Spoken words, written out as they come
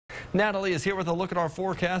Natalie is here with a look at our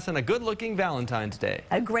forecast and a good-looking Valentine's Day.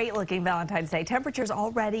 A great-looking Valentine's Day. Temperatures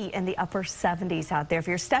already in the upper 70s out there. If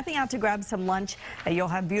you're stepping out to grab some lunch, you'll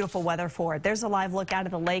have beautiful weather for it. There's a live look out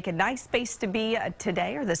of the lake. A nice space to be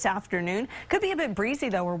today or this afternoon. Could be a bit breezy,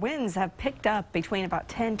 though, where winds have picked up between about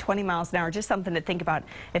 10-20 miles an hour. Just something to think about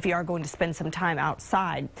if you are going to spend some time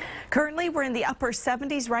outside. Currently, we're in the upper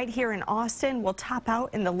 70s right here in Austin. We'll top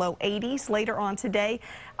out in the low 80s later on today.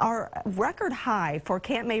 Our record high for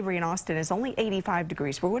Camp Mabry in Austin is only 85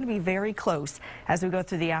 degrees. We're going to be very close as we go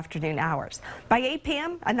through the afternoon hours. By 8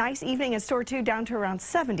 p.m., a nice evening in store 2 down to around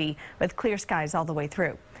 70 with clear skies all the way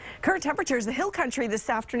through. Current temperatures, the hill country this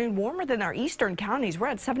afternoon warmer than our eastern counties. We're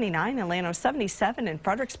at 79 in Llano, 77 in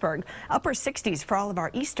Fredericksburg, upper 60s for all of our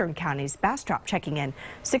eastern counties. Bastrop checking in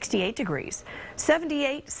 68 degrees.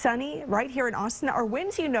 78 sunny right here in Austin. Our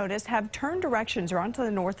winds, you notice, have turned directions around to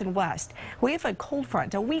the north and west. We have a cold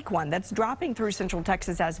front, a weak one that's dropping through central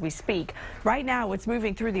Texas as we speak. Right now it's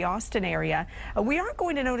moving through the Austin area. We aren't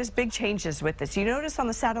going to notice big changes with this. You notice on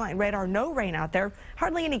the satellite radar no rain out there,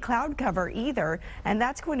 hardly any cloud cover either, and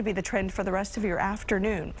that's going to be the trend for the rest of your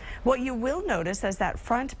afternoon. What you will notice as that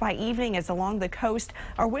front by evening is along the coast,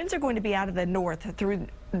 our winds are going to be out of the north through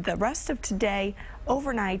the rest of today,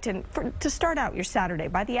 overnight, and to start out your Saturday.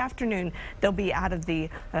 By the afternoon, they'll be out of the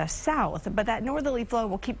south, but that northerly flow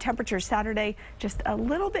will keep temperatures Saturday just a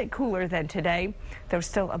little bit cooler than today, though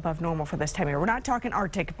still above normal for this time of year. We're not talking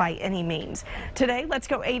Arctic by any means. Today, let's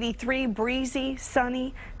go 83, breezy,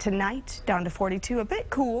 sunny. Tonight, down to 42, a bit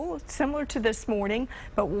cool, similar to this morning,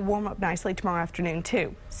 but will warm up nicely tomorrow afternoon,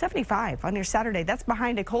 too. 75 on your Saturday. That's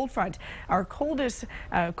behind a cold front. Our coldest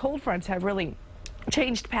cold fronts have really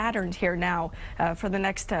changed patterns here now for the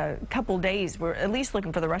next couple days. We're at least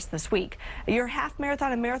looking for the rest of this week. Your half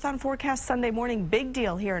marathon and marathon forecast Sunday morning, big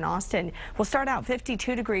deal here in Austin. We'll start out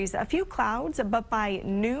 52 degrees, a few clouds, but by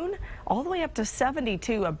noon all the way up to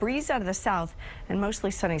 72, a breeze out of the south and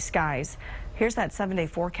mostly sunny skies. Here's that 7-day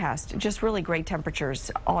forecast. Just really great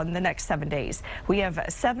temperatures on the next 7 days. We have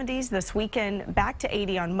 70s this weekend, back to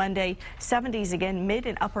 80 on Monday, 70s again, mid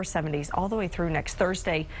and upper 70s all the way through next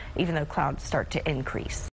Thursday, even though clouds start to increase.